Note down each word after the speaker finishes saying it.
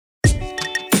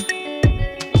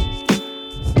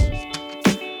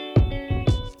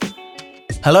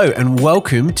Hello and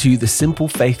welcome to the Simple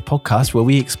Faith podcast, where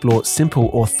we explore simple,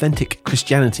 authentic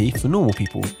Christianity for normal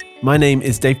people. My name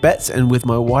is Dave Betts, and with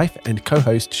my wife and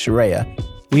co-host Shareya,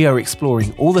 we are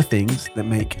exploring all the things that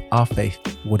make our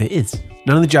faith what it is.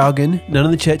 None of the jargon, none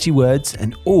of the churchy words,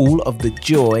 and all of the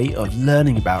joy of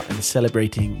learning about and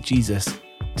celebrating Jesus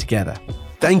together.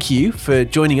 Thank you for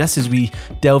joining us as we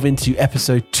delve into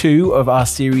episode 2 of our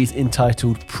series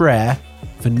entitled Prayer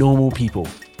for Normal People.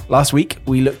 Last week,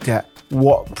 we looked at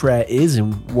what prayer is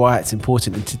and why it's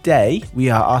important. And today we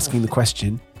are asking the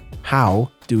question,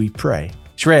 how do we pray?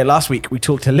 Shareya, last week we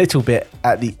talked a little bit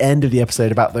at the end of the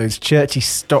episode about those churchy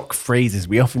stock phrases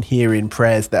we often hear in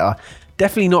prayers that are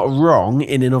definitely not wrong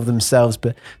in and of themselves,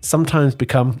 but sometimes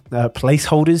become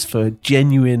placeholders for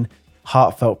genuine,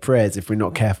 heartfelt prayers if we're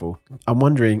not careful. I'm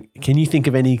wondering, can you think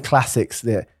of any classics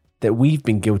that we've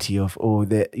been guilty of, or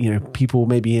that, you know, people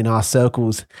maybe in our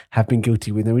circles have been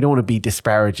guilty with? And we don't want to be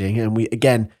disparaging. And we,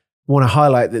 again, want to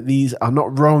highlight that these are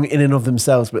not wrong in and of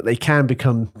themselves, but they can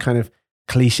become kind of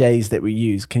cliches that we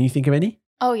use. Can you think of any?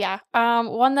 Oh, yeah.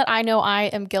 One that I know I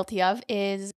am guilty of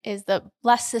is the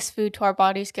bless this food to our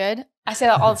body's good. I say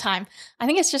that all the time. I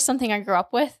think it's just something I grew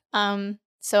up with.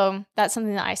 So that's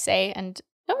something that I say, and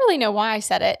I don't really know why I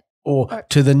said it. Or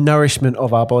to the nourishment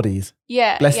of our bodies.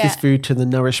 Yeah. Bless this food to the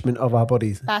nourishment of our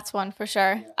bodies. That's one for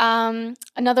sure.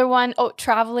 Another one,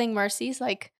 traveling mercies,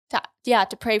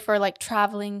 to pray for like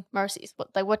traveling mercies.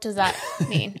 What does that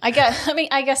mean? I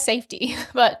guess safety,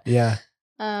 but yeah.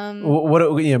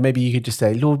 Maybe you could just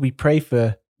say, Lord, we pray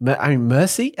for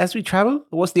mercy as we travel.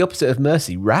 What's the opposite of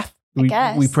mercy? Wrath.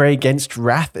 We pray against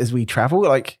wrath as we travel.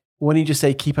 Like, why don't you just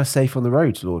say, keep us safe on the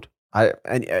roads, Lord? I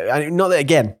not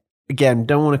that Again,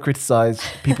 don't want to criticize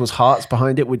people's hearts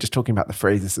behind it. We're just talking about the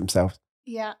phrases themselves.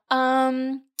 Yeah.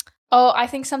 I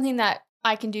think something that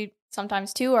I can do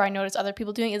sometimes too, or I notice other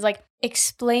people doing, is like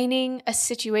explaining a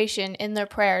situation in their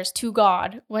prayers to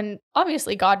God, when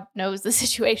obviously God knows the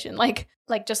situation, like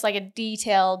just like a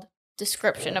detailed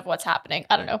description of what's happening.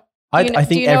 I don't know. I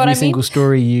think every single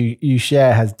story you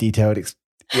share has detailed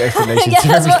explanations.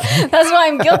 Yeah, that's why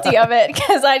I'm guilty of it,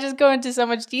 because I just go into so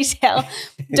much detail.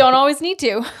 Don't always need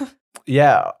to.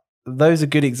 Yeah, those are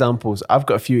good examples. I've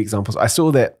got a few examples. I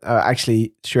saw that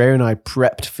actually Shareya and I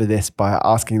prepped for this by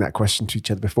asking that question to each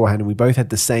other beforehand, and we both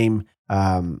had the same,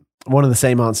 one of the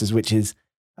same answers, which is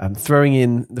throwing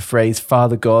in the phrase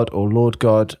Father God or Lord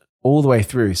God all the way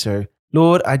through. So,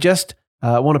 Lord, I just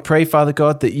want to pray, Father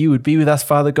God, that you would be with us,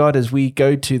 Father God, as we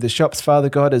go to the shops, Father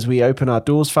God, as we open our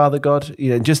doors, Father God. You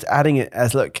know, just adding it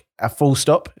as like a full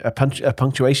stop, a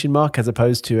punctuation mark, as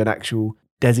opposed to an actual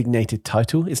designated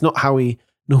title. It's not how we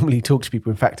normally talk to people.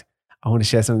 In fact, I want to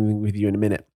share something with you in a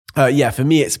minute. For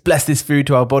me, it's bless this food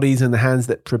to our bodies and the hands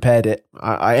that prepared it.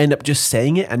 I end up just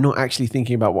saying it and not actually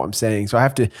thinking about what I'm saying. So I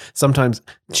have to sometimes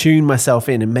tune myself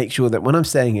in and make sure that when I'm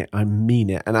saying it, I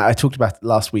mean it. And I talked about it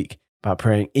last week, about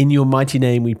praying, in your mighty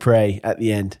name we pray at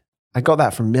the end. I got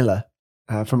that from Miller,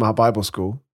 from our Bible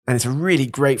school. And it's a really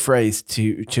great phrase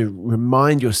to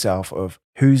remind yourself of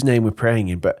whose name we're praying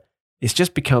in. But it's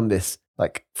just become this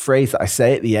like phrase that I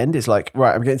say at the end. It's like,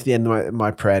 right, I'm getting to the end of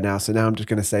my prayer now. So now I'm just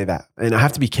going to say that. And I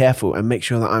have to be careful and make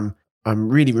sure that I'm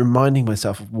really reminding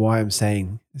myself of why I'm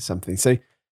saying something. So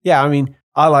yeah,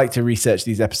 I like to research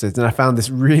these episodes, and I found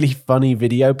this really funny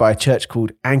video by a church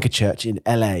called Anchor Church in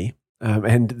LA.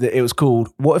 And it was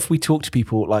called, What If We Talk to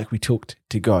People Like We Talked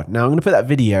to God? Now, I'm going to put that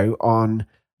video on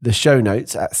the show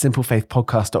notes at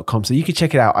simplefaithpodcast.com, so you can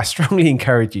check it out. I strongly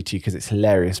encourage you to, because it's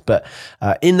hilarious. But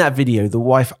in that video, the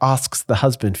wife asks the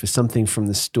husband for something from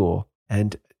the store,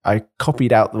 and I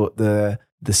copied out the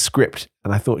script,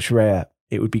 and I thought, Shareya,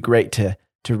 it would be great to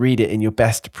read it in your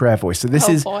best prayer voice. So this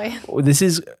is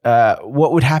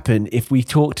what would happen if we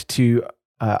talked to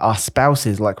our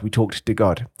spouses like we talked to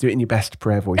God. Do it in your best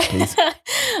prayer voice, please.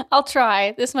 I'll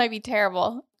try. This might be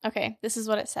terrible. Okay, this is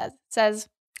what it says. It says,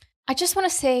 I just want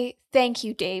to say thank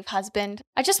you, Dave, husband.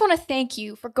 I just want to thank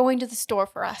you for going to the store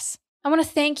for us. I want to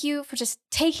thank you for just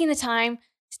taking the time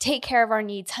to take care of our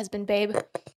needs, husband, babe.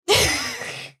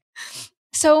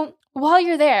 So while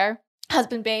you're there,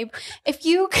 husband, babe, if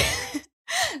you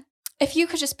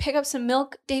could just pick up some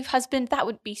milk, Dave, husband, that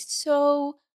would be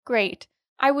so great.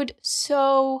 I would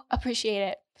so appreciate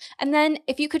it. And then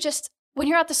if you could just, when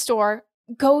you're at the store,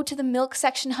 go to the milk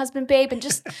section, husband, babe, and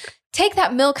just take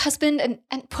that milk, husband,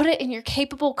 and put it in your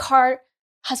capable cart,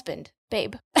 husband,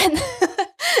 babe.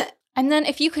 And then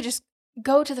if you could just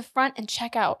go to the front and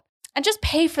check out and just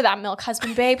pay for that milk,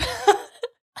 husband, babe.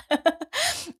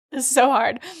 This is so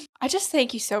hard. I just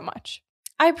thank you so much.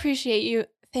 I appreciate you.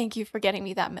 Thank you for getting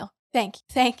me that milk. Thank you.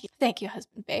 Thank you. Thank you,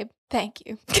 husband, babe. Thank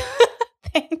you.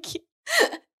 Thank you.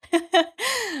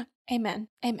 Amen.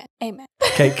 Amen. Amen.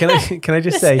 Okay, can I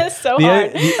just say This is so the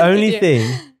hard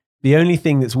the only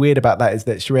thing that's weird about that is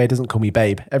that Sheree doesn't call me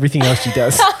babe. Everything else she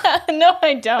does. No,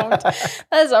 I don't.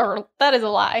 That is a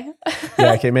lie.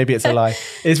 Yeah, okay, maybe it's a lie.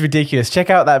 It's ridiculous.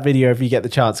 Check out that video if you get the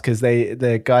chance, because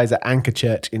the guys at Anchor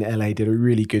Church in LA did a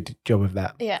really good job of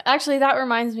that. Yeah, actually, that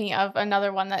reminds me of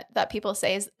another one that people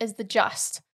say is the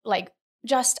just. Like,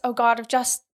 just, oh God,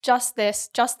 just this,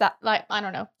 just that. Like, I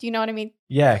don't know. Do you know what I mean?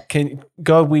 Yeah,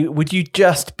 God, would you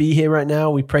just be here right now?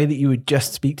 We pray that you would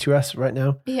just speak to us right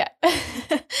now. Yeah.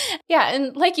 Yeah,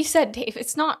 and like you said, Dave,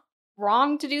 it's not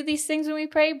wrong to do these things when we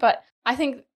pray, but I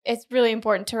think it's really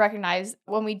important to recognize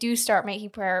when we do start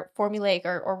making prayer formulaic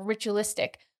or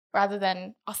ritualistic rather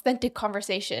than authentic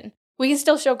conversation, we can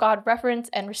still show God reverence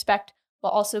and respect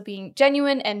while also being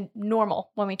genuine and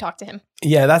normal when we talk to him.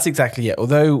 Yeah, that's exactly it.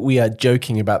 Although we are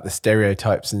joking about the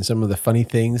stereotypes and some of the funny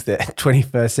things that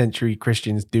 21st century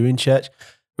Christians do in church,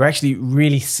 we're actually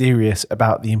really serious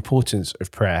about the importance of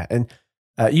prayer. And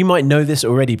you might know this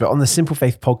already, but on the Simple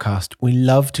Faith podcast, we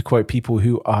love to quote people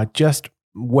who are just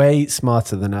way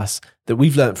smarter than us that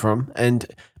we've learned from. And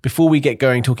before we get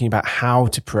going talking about how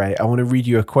to pray, I want to read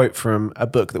you a quote from a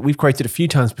book that we've quoted a few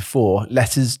times before,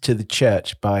 Letters to the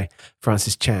Church by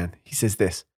Francis Chan. He says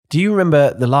this: "Do you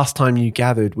remember the last time you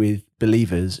gathered with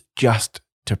believers just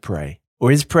to pray?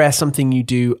 Or is prayer something you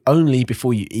do only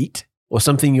before you eat? Or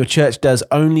something your church does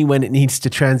only when it needs to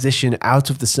transition out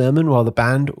of the sermon while the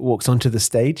band walks onto the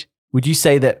stage? Would you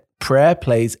say that prayer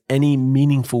plays any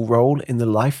meaningful role in the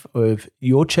life of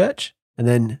your church?" And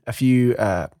then a few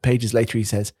pages later, he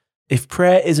says, "If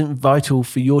prayer isn't vital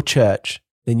for your church,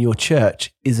 then your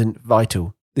church isn't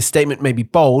vital." This statement may be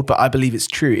bold, but I believe it's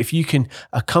true. If you can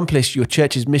accomplish your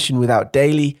church's mission without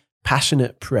daily,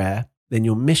 passionate prayer, then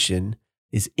your mission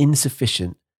is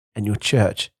insufficient and your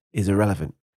church is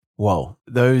irrelevant. Whoa,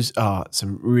 those are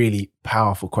some really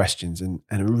powerful questions and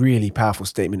a really powerful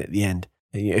statement at the end.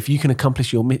 If you can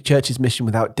accomplish your church's mission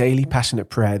without daily passionate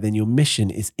prayer, then your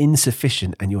mission is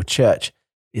insufficient and your church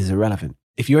is irrelevant.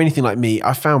 If you're anything like me,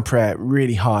 I found prayer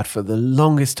really hard for the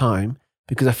longest time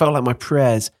because I felt like my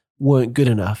prayers weren't good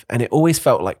enough, and it always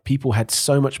felt like people had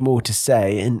so much more to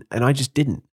say and I just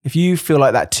didn't. If you feel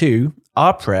like that too,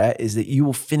 our prayer is that you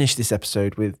will finish this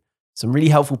episode with some really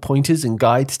helpful pointers and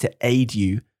guides to aid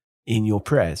you in your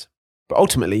prayers. But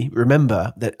ultimately,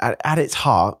 remember that at its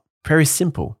heart, prayer is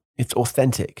simple. It's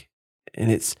authentic,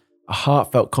 and it's a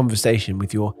heartfelt conversation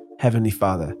with your Heavenly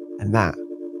Father, and that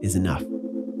is enough.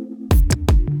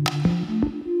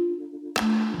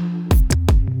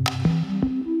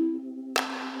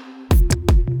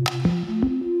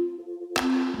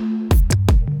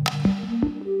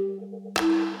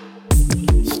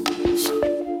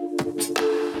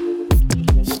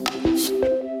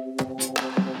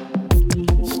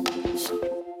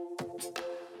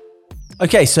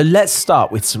 Okay, so let's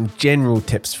start with some general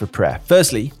tips for prayer.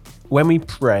 Firstly, when we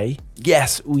pray,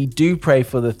 yes, we do pray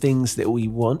for the things that we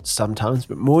want sometimes,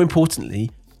 but more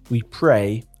importantly, we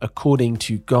pray according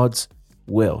to God's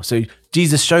will. So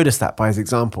Jesus showed us that by his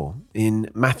example. In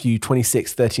Matthew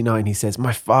 26:39, he says,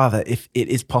 "My Father, if it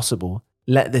is possible,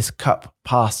 let this cup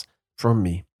pass from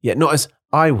me. Yet not as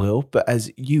I will, but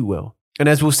as you will." And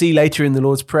as we'll see later in the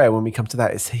Lord's Prayer, when we come to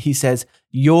that, he says,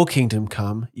 "Your kingdom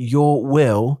come, your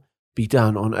will be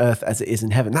done on earth as it is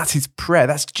in heaven." That's his prayer.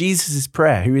 That's Jesus'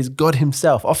 prayer, who is God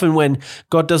himself. Often when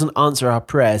God doesn't answer our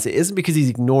prayers, it isn't because he's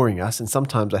ignoring us. And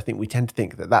sometimes I think we tend to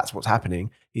think that that's what's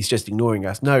happening. He's just ignoring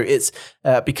us. No, it's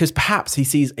because perhaps he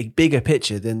sees a bigger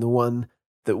picture than the one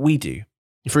that we do.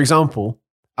 For example,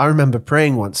 I remember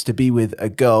praying once to be with a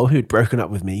girl who'd broken up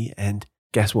with me, and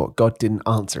guess what? God didn't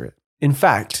answer it. In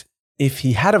fact, if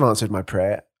he had have answered my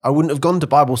prayer, I wouldn't have gone to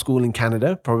Bible school in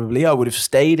Canada, probably. I would have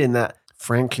stayed in that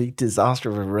frankly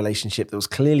disaster of a relationship that was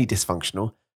clearly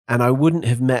dysfunctional, and I wouldn't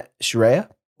have met Shreya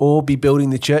or be building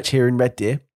the church here in Red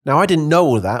Deer. Now, I didn't know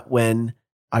all that when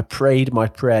I prayed my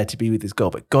prayer to be with this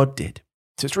girl, but God did.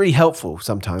 So it's really helpful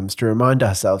sometimes to remind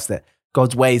ourselves that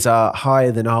God's ways are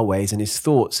higher than our ways and his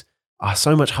thoughts are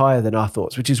so much higher than our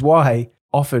thoughts, which is why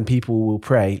often people will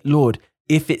pray, "Lord,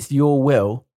 if it's your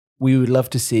will, we would love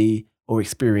to see or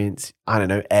experience, I don't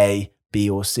know, A, B,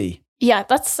 or C." Yeah,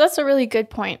 that's a really good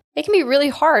point. It can be really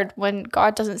hard when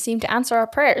God doesn't seem to answer our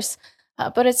prayers.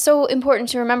 But it's so important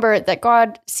to remember that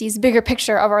God sees the bigger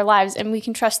picture of our lives, and we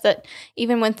can trust that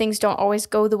even when things don't always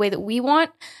go the way that we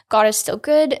want, God is still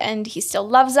good and he still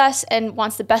loves us and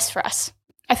wants the best for us.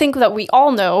 I think that we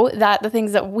all know that the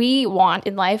things that we want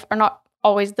in life are not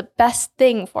always the best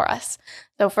thing for us.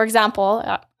 So for example,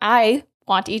 I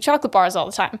want to eat chocolate bars all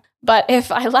the time. But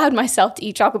if I allowed myself to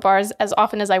eat chocolate bars as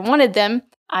often as I wanted them,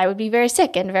 I would be very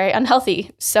sick and very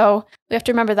unhealthy. So we have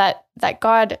to remember that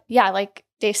God, like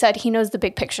Dave said, he knows the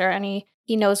big picture and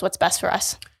he knows what's best for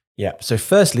us. Yeah. So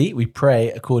firstly, we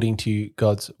pray according to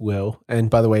God's will. And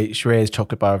by the way, Shreya's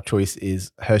chocolate bar of choice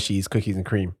is Hershey's Cookies and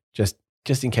Cream.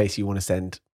 Just in case you want to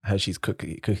send Hershey's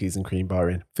Cookies and Cream bar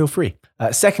in, feel free.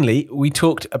 Secondly, we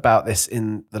talked about this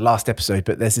in the last episode,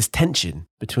 but there's this tension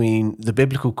between the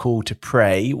biblical call to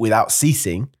pray without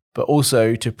ceasing, but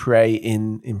also to pray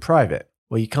in private.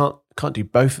 Well, you can't do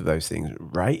both of those things,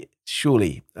 right?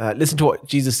 Surely. Listen to what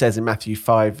Jesus says in Matthew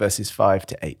 5, verses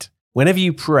 5-8. Whenever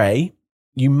you pray,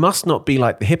 you must not be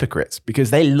like the hypocrites,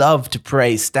 because they love to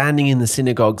pray standing in the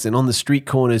synagogues and on the street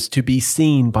corners to be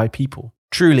seen by people.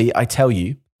 Truly, I tell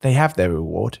you, they have their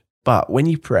reward. But when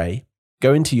you pray,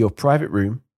 go into your private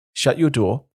room, shut your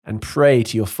door, and pray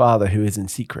to your Father who is in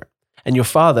secret. And your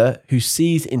Father who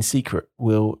sees in secret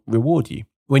will reward you.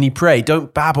 When you pray,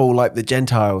 don't babble like the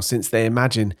Gentiles, since they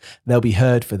imagine they'll be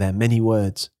heard for their many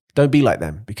words. Don't be like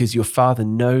them, because your Father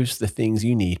knows the things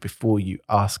you need before you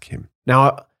ask him.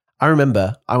 Now, I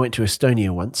remember I went to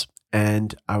Estonia once,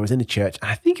 and I was in a church.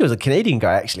 I think it was a Canadian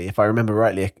guy, actually, if I remember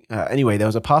rightly. Anyway, there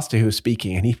was a pastor who was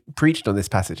speaking, and he preached on this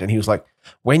passage. And he was like,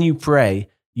 when you pray,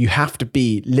 you have to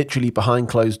be literally behind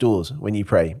closed doors when you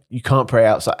pray. You can't pray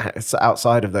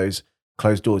outside of those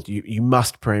closed doors. You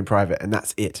must pray in private, and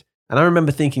that's it. And I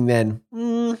remember thinking then,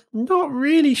 not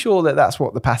really sure that that's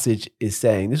what the passage is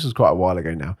saying. This was quite a while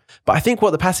ago now. But I think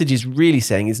what the passage is really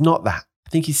saying is not that. I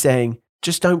think he's saying,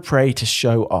 just don't pray to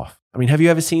show off. I mean, have you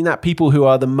ever seen that? People who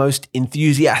are the most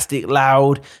enthusiastic,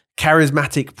 loud,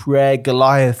 charismatic prayer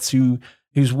Goliaths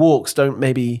whose walks don't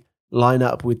maybe line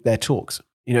up with their talks.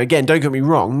 You know, again, don't get me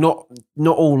wrong, not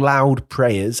all loud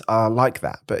prayers are like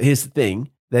that. But here's the thing,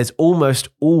 there's almost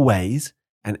always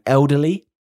an elderly,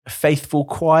 faithful,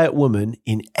 quiet woman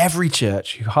in every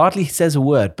church who hardly says a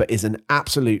word, but is an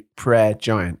absolute prayer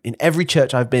giant. In every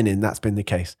church I've been in, that's been the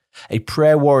case. A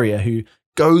prayer warrior who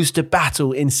goes to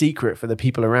battle in secret for the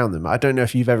people around them. I don't know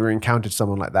if you've ever encountered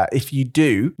someone like that. If you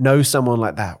do know someone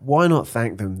like that, why not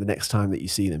thank them the next time that you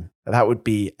see them? That would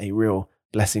be a real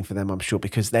blessing for them, I'm sure,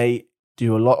 because they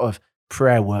do a lot of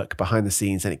prayer work behind the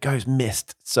scenes and it goes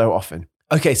missed so often.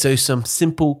 Okay, so some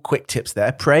simple, quick tips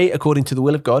there. Pray according to the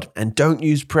will of God and don't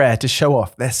use prayer to show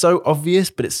off. They're so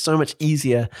obvious, but it's so much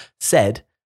easier said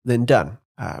than done.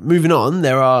 Moving on,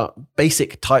 there are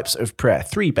basic types of prayer,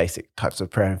 3 basic types of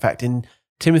prayer. In fact, in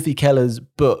Timothy Keller's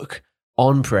book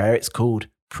on prayer, it's called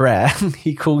Prayer.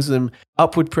 He calls them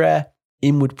upward prayer,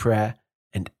 inward prayer,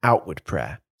 and outward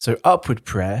prayer. So upward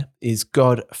prayer is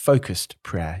God-focused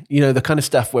prayer. You know, the kind of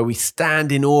stuff where we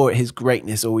stand in awe at his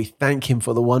greatness or we thank him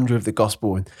for the wonder of the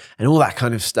gospel and all that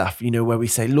kind of stuff, you know, where we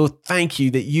say, Lord, thank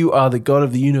you that you are the God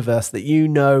of the universe, that you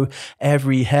know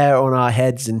every hair on our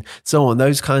heads and so on,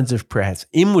 those kinds of prayers.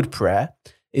 Inward prayer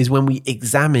is when we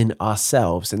examine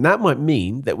ourselves. And that might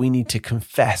mean that we need to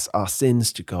confess our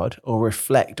sins to God or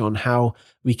reflect on how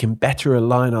we can better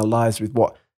align our lives with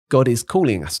what God is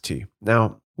calling us to.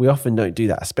 Now, we often don't do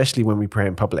that, especially when we pray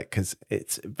in public, because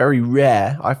it's very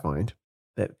rare, I find,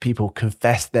 that people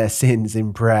confess their sins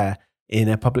in prayer in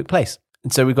a public place.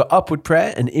 And so we've got upward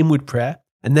prayer and inward prayer.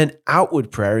 And then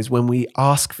outward prayer is when we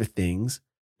ask for things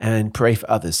and pray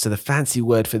for others. So the fancy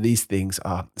word for these things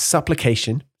are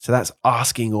supplication. So that's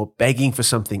asking or begging for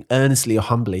something earnestly or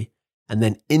humbly. And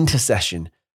then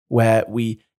intercession, where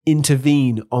we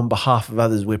intervene on behalf of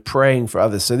others. We're praying for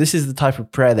others. So this is the type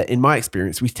of prayer that, in my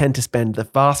experience, we tend to spend the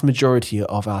vast majority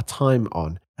of our time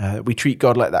on. We treat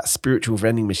God like that spiritual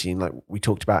vending machine, like we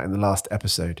talked about in the last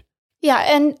episode. Yeah,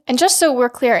 and just so we're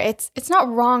clear, it's not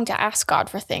wrong to ask God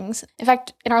for things. In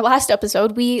fact, in our last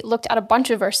episode, we looked at a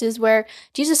bunch of verses where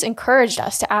Jesus encouraged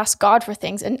us to ask God for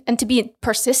things and to be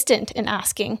persistent in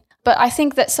asking. But I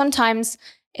think that sometimes,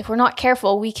 if we're not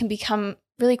careful, we can become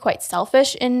really quite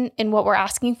selfish in what we're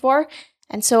asking for.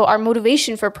 And so our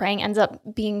motivation for praying ends up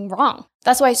being wrong.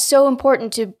 That's why it's so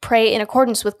important to pray in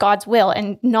accordance with God's will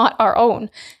and not our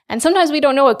own. And sometimes we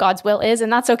don't know what God's will is,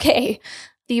 and that's okay.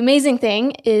 The amazing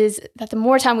thing is that the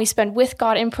more time we spend with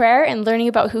God in prayer and learning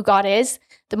about who God is,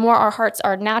 the more our hearts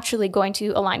are naturally going to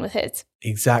align with his.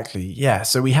 Exactly. Yeah.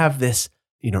 So we have this,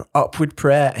 upward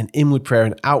prayer and inward prayer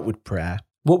and outward prayer.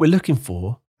 What we're looking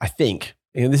for, I think,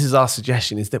 this is our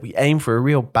suggestion, is that we aim for a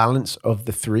real balance of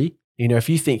the 3. If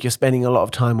you think you're spending a lot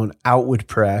of time on outward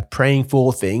prayer, praying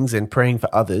for things and praying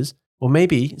for others, well,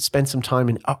 maybe spend some time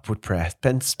in upward prayer.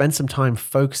 Spend some time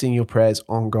focusing your prayers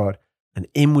on God. And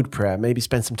inward prayer, maybe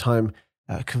spend some time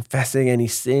confessing any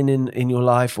sin in your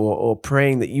life or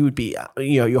praying that you would be,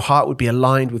 your heart would be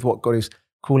aligned with what God is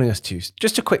calling us to.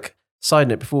 Just a quick side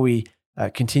note before we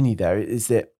continue there is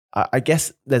that I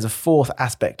guess there's a fourth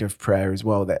aspect of prayer as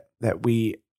well that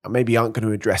we maybe aren't going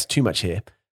to address too much here,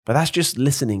 but that's just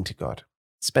listening to God,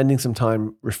 spending some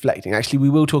time reflecting. Actually, we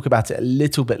will talk about it a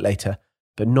little bit later,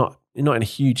 but not in a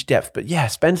huge depth. But yeah,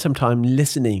 spend some time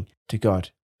listening to God.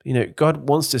 God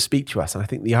wants to speak to us. And I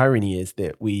think the irony is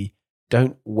that we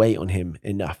don't wait on him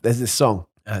enough. There's this song,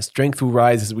 Strength Will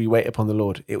Rise As We Wait Upon the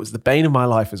Lord. It was the bane of my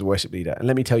life as a worship leader. And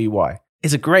let me tell you why.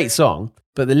 It's a great song,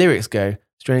 but the lyrics go,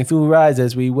 strength will rise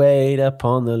as we wait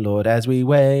upon the Lord, as we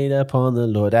wait upon the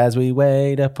Lord, as we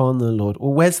wait upon the Lord.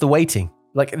 Well, where's the waiting?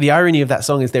 Like, the irony of that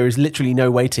song is there is literally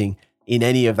no waiting in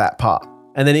any of that part.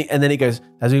 And then it goes,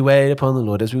 as we wait upon the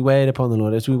Lord, as we wait upon the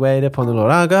Lord, as we wait upon the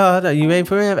Lord. Oh God, are you waiting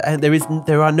forever? And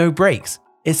there are no breaks.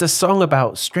 It's a song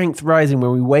about strength rising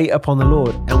when we wait upon the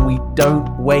Lord, and we don't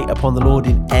wait upon the Lord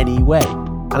in any way.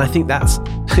 And I think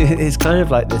it's kind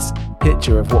of like this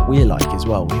picture of what we're like as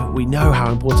well. We know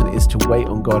how important it is to wait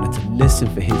on God and to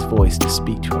listen for his voice to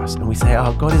speak to us. And we say,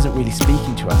 oh, God isn't really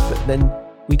speaking to us, but then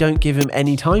we don't give him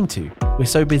any time to. We're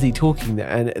so busy talking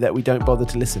that we don't bother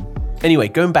to listen. Anyway,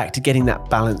 going back to getting that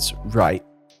balance right,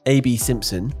 A.B.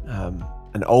 Simpson,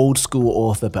 an old school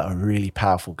author but a really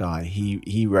powerful guy,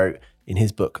 he wrote in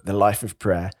his book, The Life of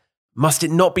Prayer, must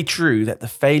it not be true that the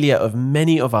failure of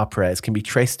many of our prayers can be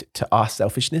traced to our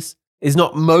selfishness? Is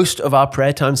not most of our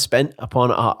prayer time spent upon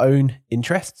our own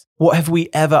interests? What have we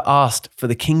ever asked for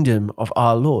the kingdom of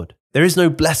our Lord? There is no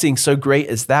blessing so great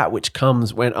as that which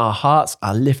comes when our hearts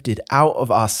are lifted out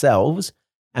of ourselves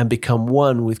and become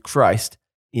one with Christ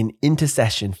in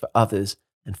intercession for others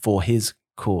and for his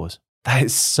cause. That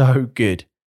is so good,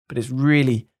 but it's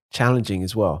really challenging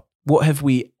as well. What have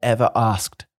we ever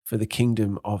asked for the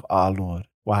kingdom of our Lord?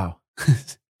 Wow.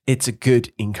 It's a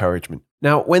good encouragement.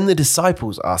 Now, when the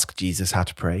disciples asked Jesus how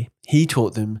to pray, he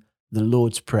taught them the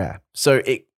Lord's Prayer. So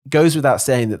it goes without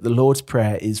saying that the Lord's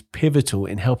Prayer is pivotal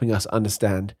in helping us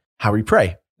understand how we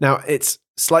pray. Now, it's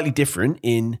slightly different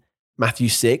in Matthew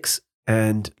 6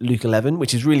 and Luke 11,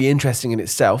 which is really interesting in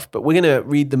itself, but we're going to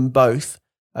read them both.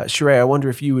 Sheree, I wonder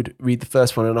if you would read the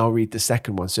first one and I'll read the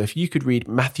second one. So if you could read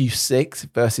Matthew 6,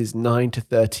 verses 9 to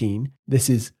 13, this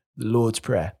is the Lord's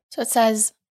Prayer. So it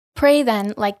says, pray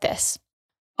then like this.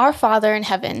 Our Father in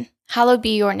heaven, hallowed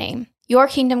be your name. Your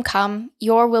kingdom come,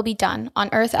 your will be done, on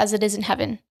earth as it is in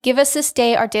heaven. Give us this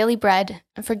day our daily bread,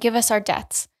 and forgive us our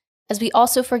debts, as we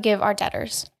also forgive our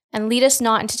debtors. And lead us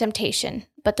not into temptation,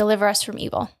 but deliver us from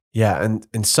evil. Yeah,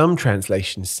 and some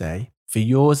translations say, for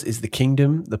yours is the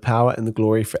kingdom, the power, and the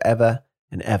glory forever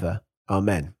and ever.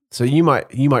 Amen. So you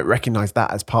might recognize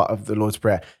that as part of the Lord's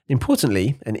Prayer.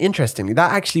 Importantly and interestingly,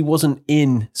 that actually wasn't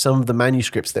in some of the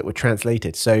manuscripts that were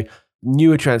translated. So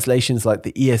newer translations like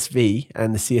the ESV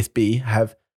and the CSB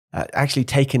have actually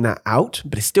taken that out,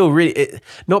 but it's still really,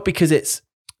 not because it's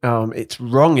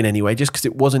wrong in any way, just because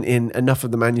it wasn't in enough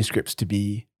of the manuscripts to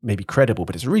be maybe credible,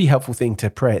 but it's a really helpful thing to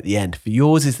pray at the end. For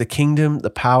yours is the kingdom, the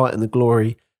power, and the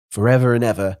glory forever and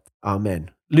ever.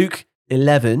 Amen. Luke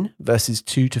 11, verses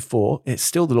 2 to 4, it's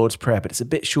still the Lord's Prayer, but it's a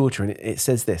bit shorter, and it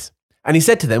says this. And he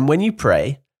said to them, when you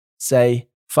pray, say,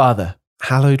 Father,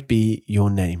 hallowed be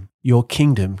your name. Your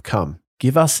kingdom come.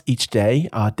 Give us each day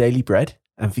our daily bread,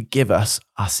 and forgive us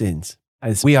our sins,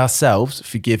 as we ourselves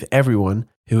forgive everyone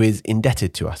who is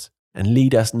indebted to us, and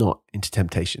lead us not into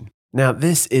temptation. Now,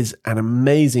 this is an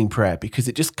amazing prayer because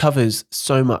it just covers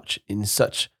so much in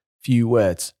such few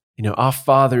words. Our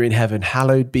Father in heaven,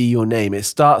 hallowed be your name. It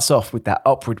starts off with that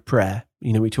upward prayer.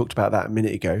 We talked about that a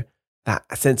minute ago,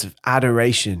 that sense of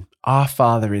adoration. Our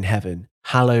Father in heaven,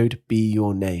 hallowed be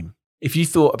your name. If you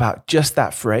thought about just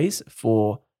that phrase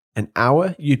for an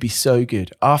hour, you'd be so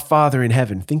good. Our Father in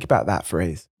heaven, think about that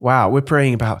phrase. Wow, we're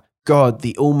praying about God,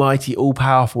 the almighty,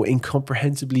 all-powerful,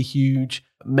 incomprehensibly huge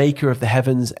maker of the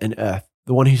heavens and earth,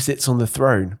 the one who sits on the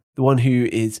throne, the one who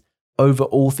is over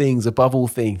all things, above all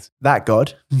things, that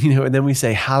God, and then we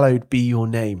say, hallowed be your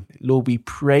name. Lord, we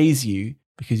praise you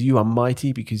because you are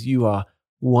mighty, because you are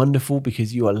wonderful,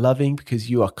 because you are loving, because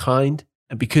you are kind,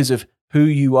 and because of who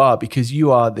you are, because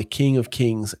you are the King of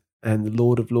kings and the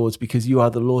Lord of lords, because you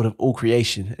are the Lord of all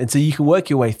creation. And so you can work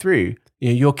your way through,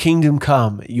 your kingdom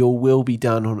come, your will be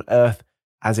done on earth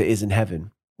as it is in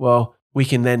heaven. Well, we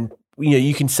can then,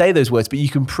 you can say those words, but you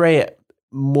can pray it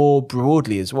more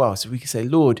broadly as well. So we can say,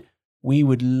 Lord, we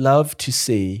would love to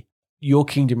see your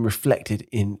kingdom reflected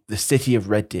in the city of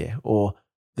Red Deer or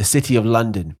the city of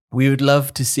London. We would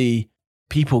love to see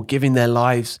people giving their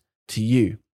lives to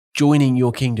you, joining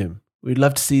your kingdom. We'd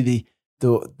love to see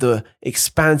the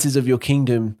expanses of your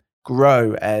kingdom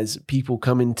grow as people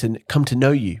come to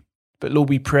know you. But Lord,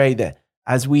 we pray that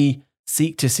as we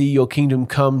seek to see your kingdom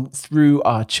come through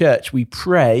our church, we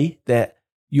pray that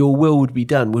your will would be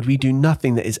done? Would we do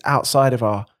nothing that is outside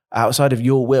of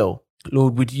your will?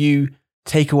 Lord, would you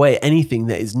take away anything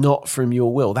that is not from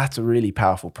your will? That's a really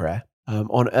powerful prayer.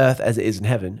 On earth as it is in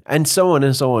heaven, and so on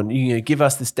and so on. Give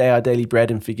us this day our daily bread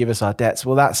and forgive us our debts.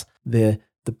 Well, that's the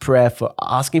prayer for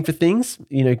asking for things.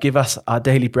 Give us our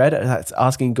daily bread. That's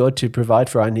asking God to provide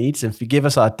for our needs, and forgive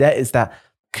us our debt is that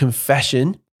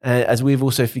confession, as we've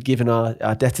also forgiven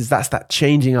our debtors. That's that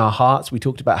changing our hearts. We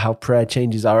talked about how prayer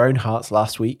changes our own hearts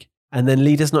last week. And then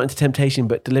lead us not into temptation,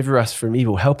 but deliver us from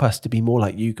evil. Help us to be more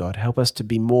like you, God. Help us to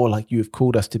be more like you have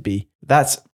called us to be.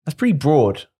 That's pretty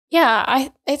broad. Yeah,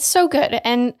 it's so good.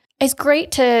 And it's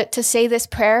great to say this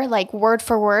prayer like word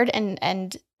for word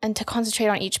and to concentrate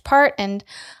on each part. And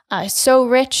it's so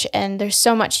rich, and there's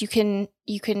so much you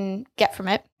can get from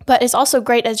it. But it's also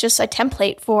great as just a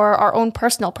template for our own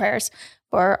personal prayers,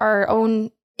 for our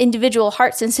own individual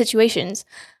hearts and situations,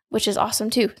 which is awesome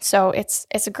too. So it's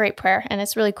a great prayer, and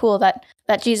it's really cool that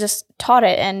Jesus taught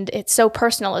it, and it's so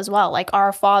personal as well. Like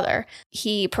our Father,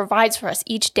 He provides for us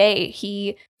each day.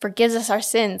 He forgives us our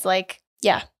sins. Like,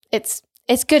 yeah, it's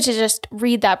good to just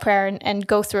read that prayer and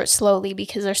go through it slowly,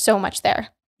 because there's so much there.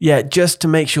 Yeah, just to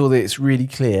make sure that it's really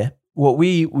clear, what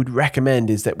we would recommend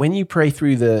is that when you pray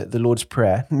through the Lord's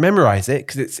Prayer, memorize it,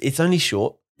 because it's only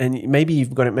short, and maybe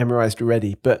you've got it memorized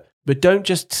already, but don't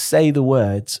just say the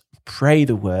words. Pray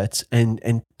the words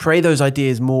and pray those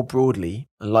ideas more broadly,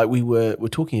 like we were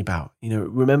talking about.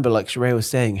 Remember, like Sheree was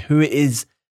saying, who it is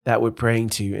that we're praying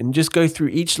to, and just go through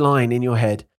each line in your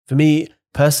head. For me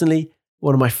personally,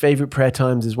 one of my favorite prayer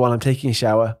times is while I'm taking a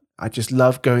shower. I just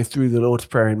love going through the Lord's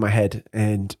Prayer in my head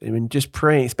and just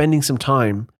praying, spending some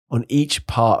time on each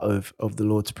part of the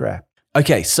Lord's Prayer.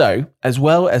 Okay, so as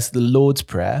well as the Lord's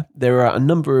Prayer, there are a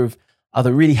number of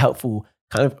other really helpful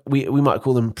we might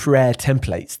call them prayer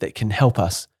templates that can help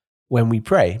us when we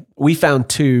pray. We found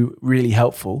two really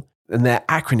helpful, and they're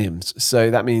acronyms.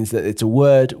 So that means that it's a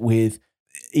word with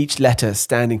each letter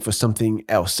standing for something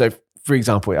else. So for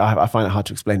example, I find it hard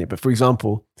to explain it, but for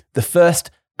example, the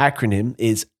first acronym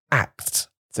is ACTS.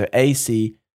 So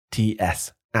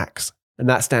ACTS, ACTS. And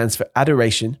that stands for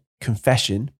adoration,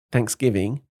 confession,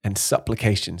 thanksgiving, and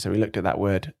supplication. So we looked at that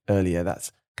word earlier.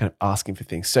 That's kind of asking for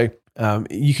things. So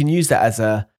you can use that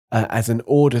as an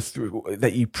order through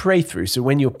that you pray through. So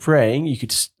when you're praying, you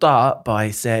could start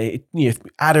by say,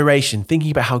 adoration,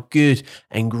 thinking about how good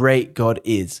and great God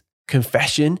is.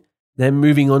 Confession, then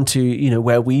moving on to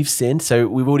where we've sinned. So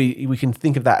we can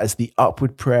think of that as the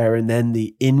upward prayer and then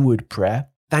the inward prayer.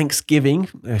 Thanksgiving,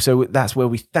 so that's where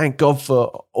we thank God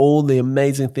for all the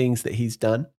amazing things that He's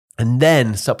done. And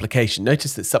then supplication.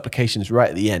 Notice that supplication is right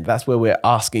at the end. That's where we're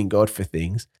asking God for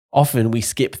things. Often we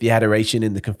skip the adoration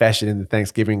and the confession and the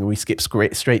thanksgiving, and we skip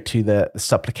straight to the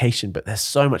supplication, but there's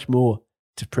so much more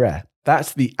to prayer.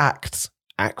 That's the ACTS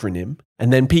acronym.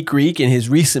 And then Pete Greig, in his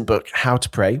recent book, How to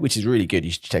Pray, which is really good,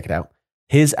 you should check it out.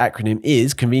 His acronym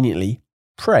is, conveniently,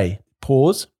 PRAY.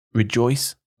 Pause,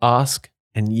 rejoice, ask,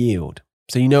 and yield.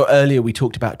 So earlier we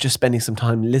talked about just spending some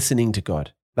time listening to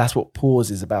God. That's what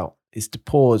pause is about, is to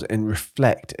pause and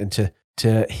reflect and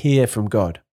to hear from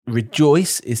God.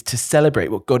 Rejoice is to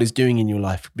celebrate what God is doing in your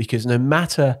life, because no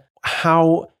matter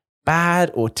how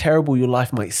bad or terrible your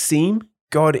life might seem,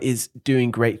 God is doing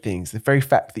great things. The very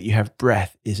fact that you have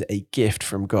breath is a gift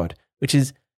from God, which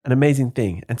is an amazing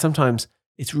thing. And sometimes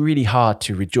it's really hard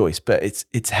to rejoice, but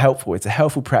it's helpful. It's a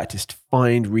helpful practice to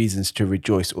find reasons to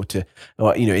rejoice or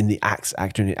in the ACTS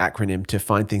acronym to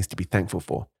find things to be thankful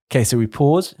for. Okay, so we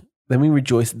pause, then we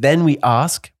rejoice, then we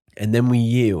ask, and then we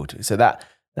yield. So that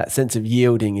sense of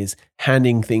yielding is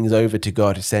handing things over to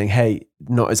God, saying, hey,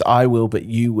 not as I will, but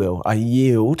you will. I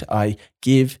yield, I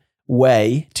give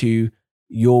way to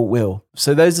your will.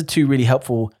 So those are two really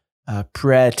helpful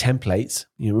prayer templates.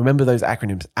 Remember those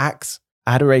acronyms: ACTS,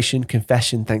 adoration,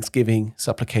 confession, thanksgiving,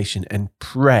 supplication, and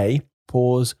pray,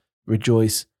 pause,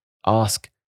 rejoice, ask,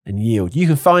 and yield. You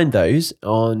can find those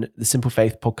on the Simple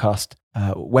Faith Podcast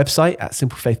website at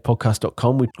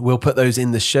simplefaithpodcast.com. We'll put those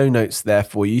in the show notes there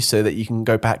for you so that you can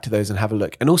go back to those and have a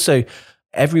look. And also,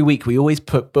 every week we always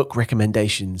put book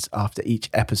recommendations after each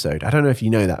episode. I don't know if you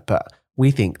know that, but we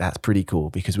think that's pretty cool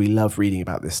because we love reading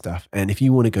about this stuff. And if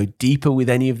you want to go deeper with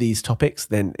any of these topics,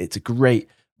 then it's a great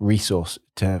resource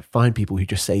to find people who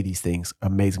just say these things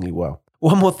amazingly well.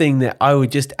 One more thing that I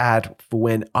would just add for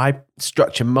when I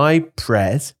structure my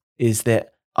prayers is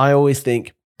that I always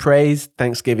think praise,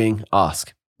 thanksgiving,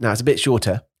 ask. Now, it's a bit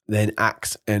shorter than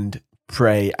ACTS and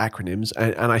pray acronyms,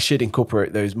 and I should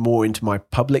incorporate those more into my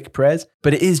public prayers,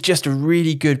 but it is just a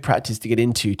really good practice to get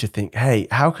into, to think, hey,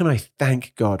 how can I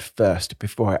thank God first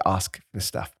before I ask for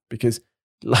stuff? Because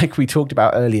like we talked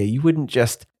about earlier, you wouldn't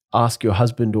just ask your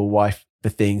husband or wife for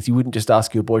things. You wouldn't just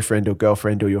ask your boyfriend or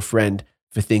girlfriend or your friend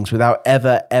for things without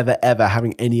ever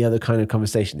having any other kind of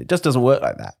conversation. It just doesn't work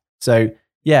like that. So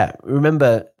yeah,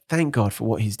 remember, thank God for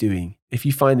what he's doing. If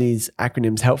you find these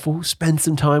acronyms helpful, spend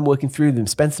some time working through them.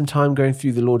 Spend some time going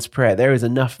through the Lord's Prayer. There is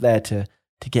enough there to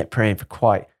get praying for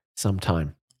quite some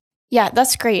time. Yeah,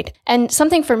 that's great. And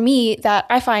something for me that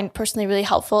I find personally really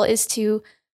helpful is to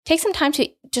take some time to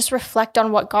just reflect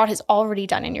on what God has already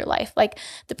done in your life, like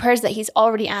the prayers that he's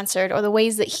already answered or the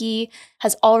ways that he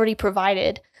has already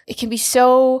provided. It can be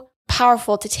so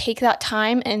powerful to take that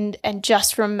time and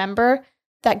just remember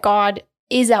that God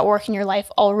is at work in your life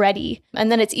already.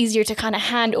 And then it's easier to kind of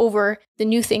hand over the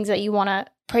new things that you want to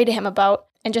pray to him about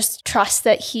and just trust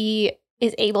that he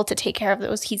is able to take care of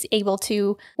those. He's able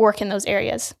to work in those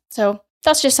areas. So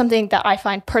that's just something that I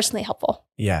find personally helpful.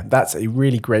 Yeah, that's a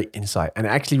really great insight. And it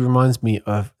actually reminds me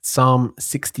of Psalm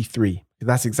 63.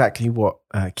 That's exactly what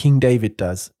King David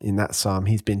does in that psalm.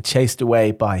 He's been chased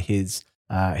away by his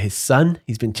son.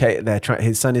 He's been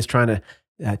his son is trying to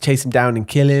chase him down and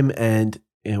kill him. And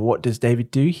what does David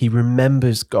do? He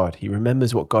remembers God. He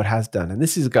remembers what God has done. And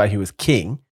this is a guy who was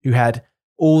king, who had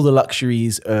all the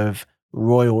luxuries of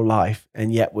royal life,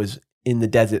 and yet was in the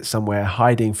desert somewhere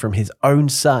hiding from his own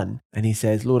son. And he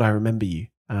says, Lord, I remember you.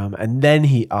 And then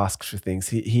he asks for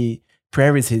things.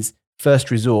 Prayer is his first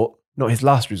resort, not his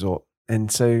last resort. And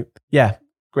so, yeah,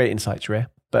 great insight, Sharaya.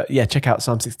 But yeah, check out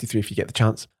Psalm 63 if you get the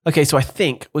chance. Okay, so I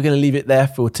think we're going to leave it there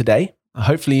for today.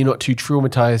 Hopefully you're not too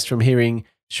traumatized from hearing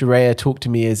Sharaya talk to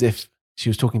me as if she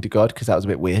was talking to God, because that was a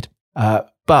bit weird.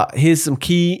 But here's some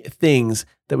key things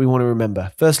that we want to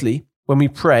remember. Firstly, when we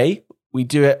pray, we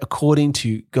do it according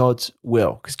to God's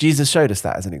will, because Jesus showed us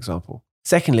that as an example.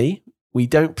 Secondly, we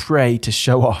don't pray to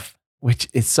show off, which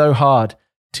is so hard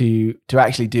to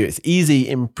actually do. It's easy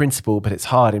in principle, but it's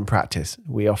hard in practice.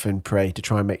 We often pray to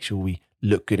try and make sure we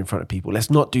look good in front of people. Let's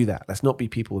not do that. Let's not be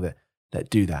people that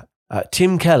do that.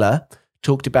 Tim Keller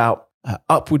talked about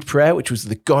upward prayer, which was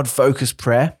the God-focused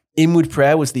prayer. Inward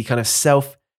prayer was the kind of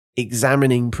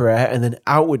self-examining prayer, and then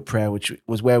outward prayer, which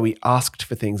was where we asked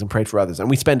for things and prayed for others. And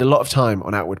we spend a lot of time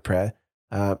on outward prayer.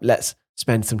 Let's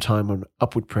spend some time on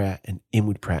upward prayer and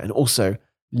inward prayer, and also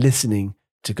listening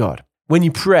to God. When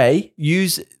you pray,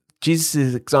 use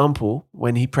Jesus' example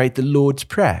when he prayed the Lord's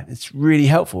Prayer. It's really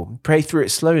helpful. Pray through it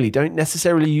slowly. Don't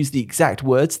necessarily use the exact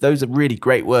words. Those are really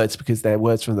great words because they're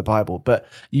words from the Bible, but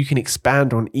you can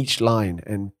expand on each line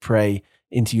and pray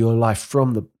into your life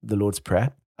from the Lord's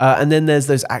Prayer. And then there's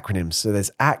those acronyms. So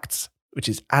there's ACTS, which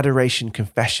is adoration,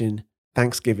 confession,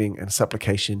 thanksgiving, and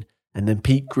supplication. And then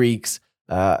Pete Greig's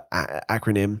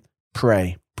acronym,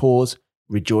 pray, pause,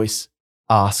 rejoice,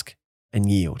 ask, and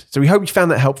yield. So we hope you found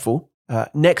that helpful.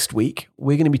 Next week,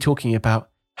 we're going to be talking about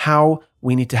how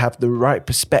we need to have the right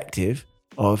perspective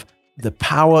of the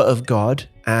power of God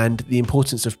and the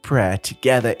importance of prayer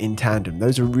together in tandem.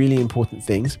 Those are really important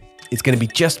things. It's going to be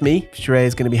just me. Sharaya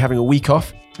is going to be having a week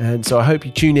off. And so I hope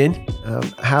you tune in.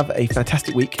 Have a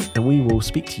fantastic week, and we will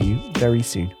speak to you very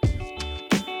soon.